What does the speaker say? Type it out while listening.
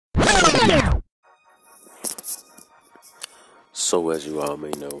So, as you all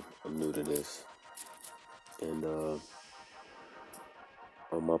may know, I'm new to this, and on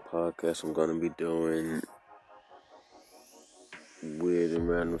my podcast, I'm gonna be doing weird and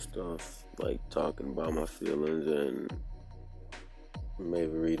random stuff, like talking about my feelings and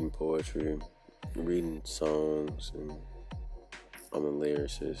maybe reading poetry, reading songs, and I'm a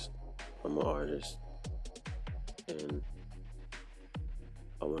lyricist, I'm an artist, and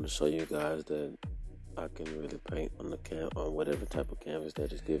I want to show you guys that I can really paint on on whatever type of canvas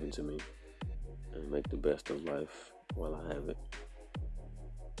that is given to me, and make the best of life while I have it.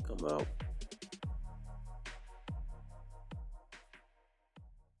 I'm out.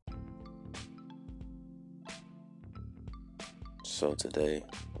 So today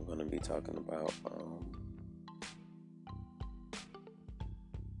I'm gonna be talking about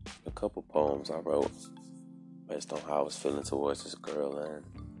a couple poems I wrote based on how I was feeling towards this girl, and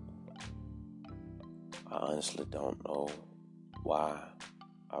I honestly don't know why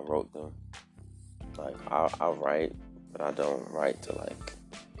I wrote them. Like I write, but I don't write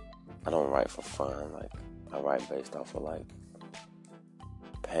I don't write for fun. Like I write based off of like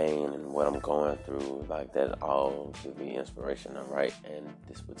pain and what I'm going through. Like that all give me inspiration to write. And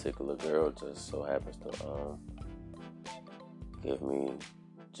this particular girl just so happens to give me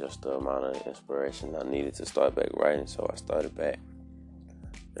just the amount of inspiration I needed to start back writing. So I started back,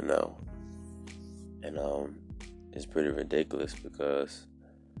 you know, and it's pretty ridiculous because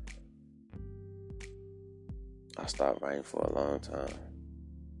I stopped writing for a long time,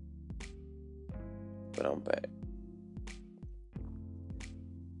 but I'm back.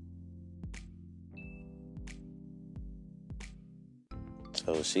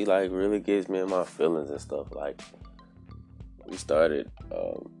 So she like really gets me in my feelings and stuff. Like we started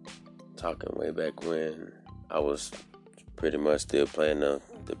talking way back when I was pretty much still playing the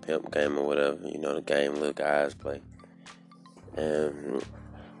pimp game or whatever, the game little guys play. And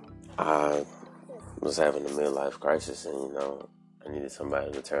I was having a midlife crisis, and I needed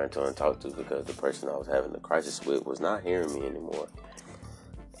somebody to turn to and talk to because the person I was having the crisis with was not hearing me anymore.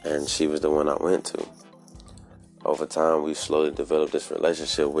 And she was the one I went to. Over time, we slowly developed this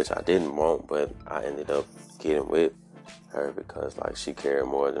relationship, which I didn't want, but I ended up getting with her because, like, she cared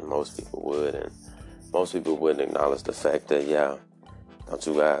more than most people would, and most people wouldn't acknowledge the fact that, yeah, don't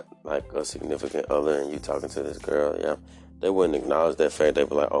you got, like, a significant other and you talking to this girl, yeah. They wouldn't acknowledge that fact. They'd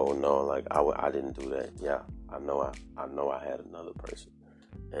be like, oh, no, like, I didn't do that. Yeah, I know I had another person.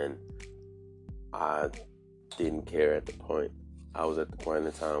 And I didn't care at the point. I was at the point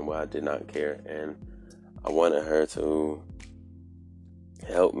in time where I did not care, and I wanted her to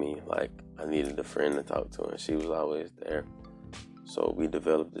help me. Like, I needed a friend to talk to, and she was always there. So we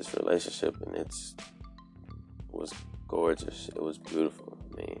developed this relationship, and it was gorgeous. It was beautiful.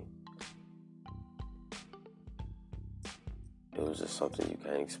 I mean, it was just something you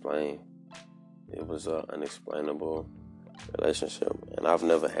can't explain. It was an unexplainable relationship, and I've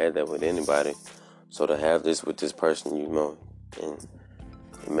never had that with anybody. So to have this with this person, and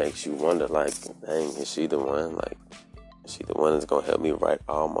it makes you wonder, like, dang, is she the one? Like, is she the one that's gonna help me right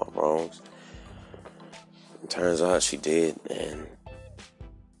all my wrongs? It turns out she did, and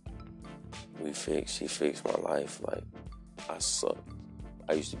she fixed my life. Like, I sucked.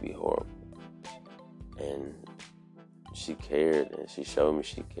 I used to be horrible. And she cared, and she showed me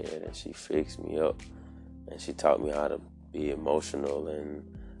she cared, and she fixed me up. And she taught me how to be emotional and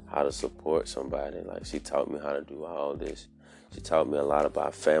how to support somebody. Like, she taught me how to do all this. She taught me a lot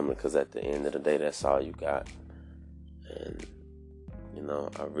about family, because at the end of the day, that's all you got. And,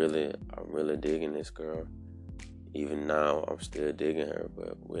 I really digging this girl. Even now, I'm still digging her,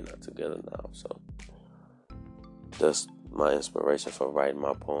 but we're not together now. So that's my inspiration for writing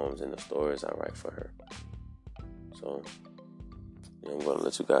my poems and the stories I write for her. So I'm going to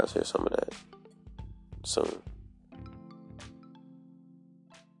let you guys hear some of that soon.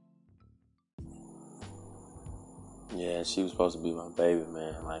 Yeah, she was supposed to be my baby,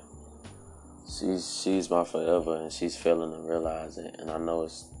 man. Like, she's my forever, and she's failing to realize it. And I know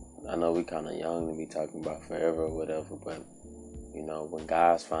we kind of young to be talking about forever or whatever, but when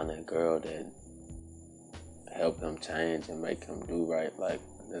guys find that girl that help him change and make him do right, like,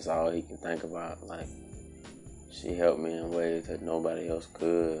 that's all he can think about. Like, she helped me in ways that nobody else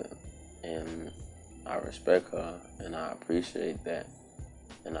could, and I respect her, and I appreciate that,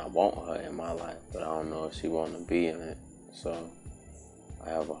 and I want her in my life, but I don't know if she want to be in it. So I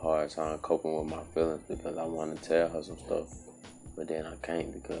have a hard time coping with my feelings because I want to tell her some stuff, but then I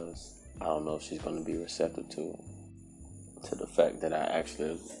can't because I don't know if she's going to be receptive to it, to the fact that I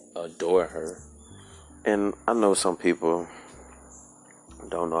actually adore her. And I know some people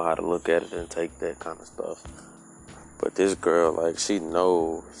don't know how to look at it and take that kind of stuff. But this girl, like, she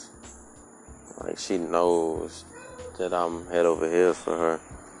knows that I'm head over heels for her.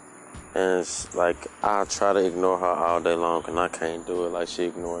 And it's like, I try to ignore her all day long, and I can't do it like she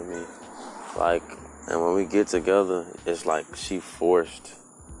ignored me. Like, and when we get together, it's like she forced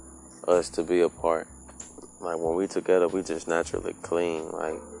us to be apart. Like, when we together, we just naturally clean.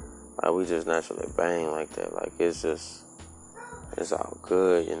 Like we just naturally bang like that. Like, it's all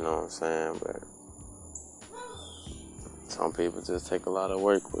good, you know what I'm saying? But some people just take a lot of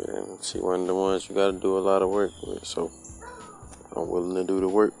work with it. And she one of the ones you gotta do a lot of work with. So I'm willing to do the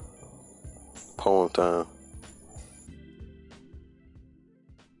work. Poem time.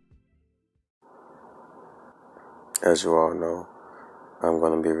 As you all know, I'm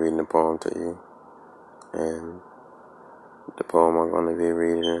going to be reading a poem to you. And the poem I'm going to be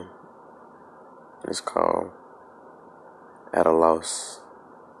reading is called At a Loss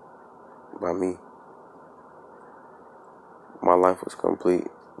by me. My life was complete,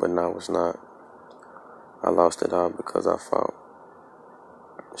 but now it's not. I lost it all because I fought.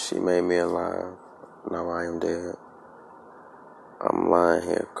 She made me alive. Now I am dead. I'm lying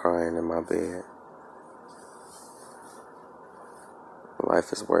here crying in my bed.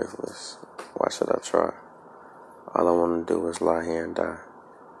 Life is worthless. Why should I try? All I want to do is lie here and die.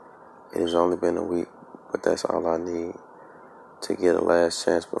 It has only been a week, but that's all I need to get a last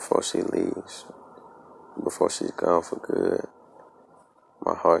chance before she leaves. Before she's gone for good.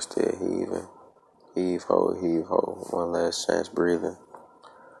 My heart's still heaving. Heave ho. One last chance breathing.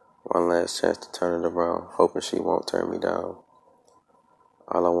 One last chance to turn it around, hoping she won't turn me down.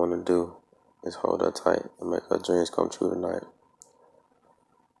 All I want to do is hold her tight and make her dreams come true tonight.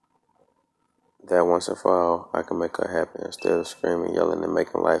 That once and for all, I can make her happy instead of screaming, yelling, and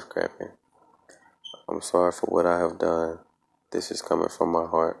making life crappy. I'm sorry for what I have done. This is coming from my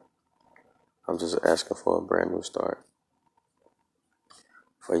heart. I'm just asking for a brand new start.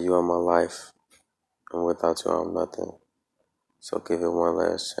 For you are my life, and without you I'm nothing. So give it one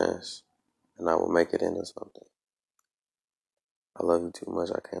last chance, and I will make it into something. I love you too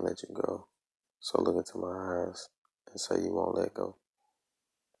much, I can't let you go. So look into my eyes and say you won't let go.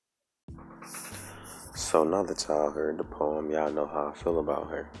 So now that y'all heard the poem, y'all know how I feel about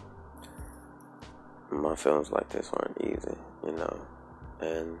her. My feelings like this aren't easy, you know.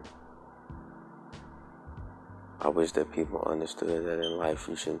 And I wish that people understood that in life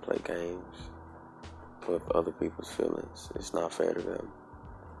you shouldn't play games with other people's feelings. It's not fair to them.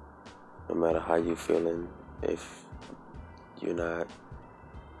 No matter how you're feeling, if you're not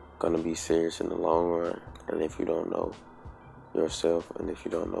gonna be serious in the long run, and if you don't know yourself, and if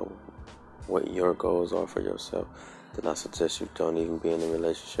you don't know what your goals are for yourself, then I suggest you don't even be in a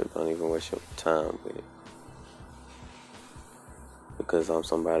relationship. Don't even waste your time with it. Because I'm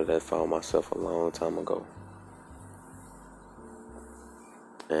somebody that found myself a long time ago.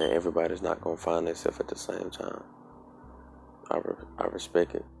 And everybody's not going to find themselves at the same time. I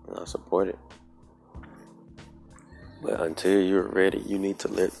respect it and I support it. But until you're ready, you need to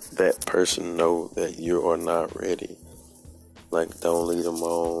let that person know that you are not ready. Like, don't lead them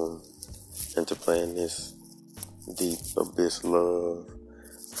on into playing this deep abyss love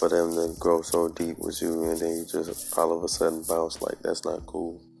for them to grow so deep with you, and then you just all of a sudden bounce. Like, that's not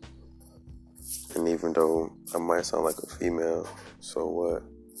cool. And even though I might sound like a female, so what?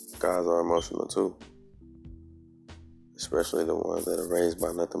 Guys are emotional too. Especially the ones that are raised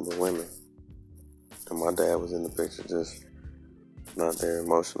by nothing but women. And my dad was in the picture, just not there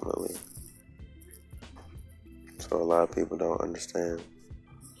emotionally. So a lot of people don't understand.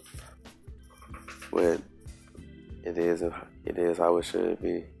 But it is how it should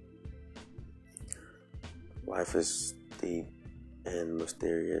be. Life is deep and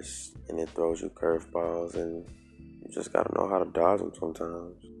mysterious, and it throws you curveballs, and you just gotta know how to dodge them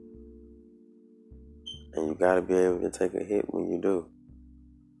sometimes. And you gotta be able to take a hit when you do.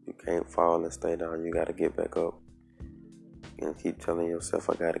 You can't fall and stay down. You gotta get back up and keep telling yourself,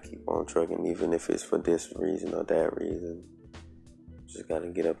 I gotta keep on trucking, even if it's for this reason or that reason. You just gotta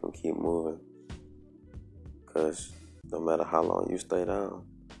get up and keep moving. Because no matter how long you stay down,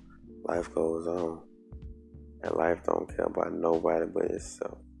 life goes on. And life don't care about nobody but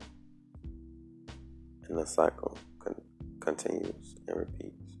itself. And the cycle continues and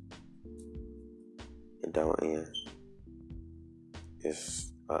repeats. It don't end.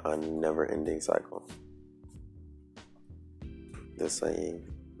 It's a never-ending cycle. The saying,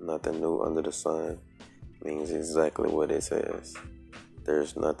 nothing new under the sun, means exactly what it says.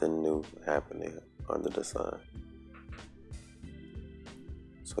 There's nothing new happening under the sun.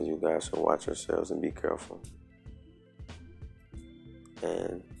 So you guys should watch yourselves and be careful.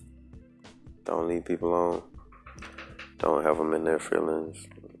 And don't leave people on. Don't have them in their feelings.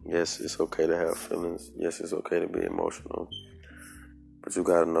 Yes, it's okay to have feelings. Yes, it's okay to be emotional. But you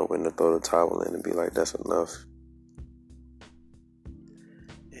gotta know when to throw the towel in and be like, that's enough.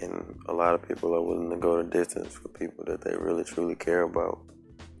 And a lot of people are willing to go the distance for people that they really, truly care about.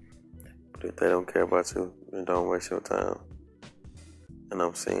 But if they don't care about you, then don't waste your time. And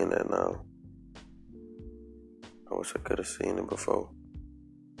I'm seeing that now. I wish I could have seen it before.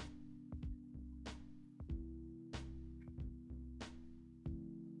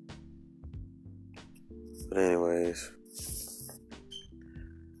 But anyways,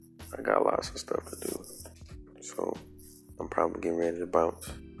 I got lots of stuff to do. So I'm probably getting ready to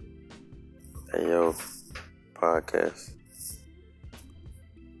bounce. Hey yo, podcast.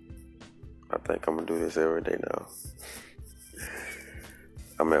 I think I'm gonna do this every day now.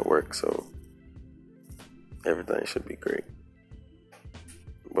 I'm at work, so everything should be great.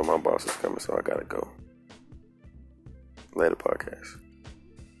 But my boss is coming, so I gotta go. Later, podcast.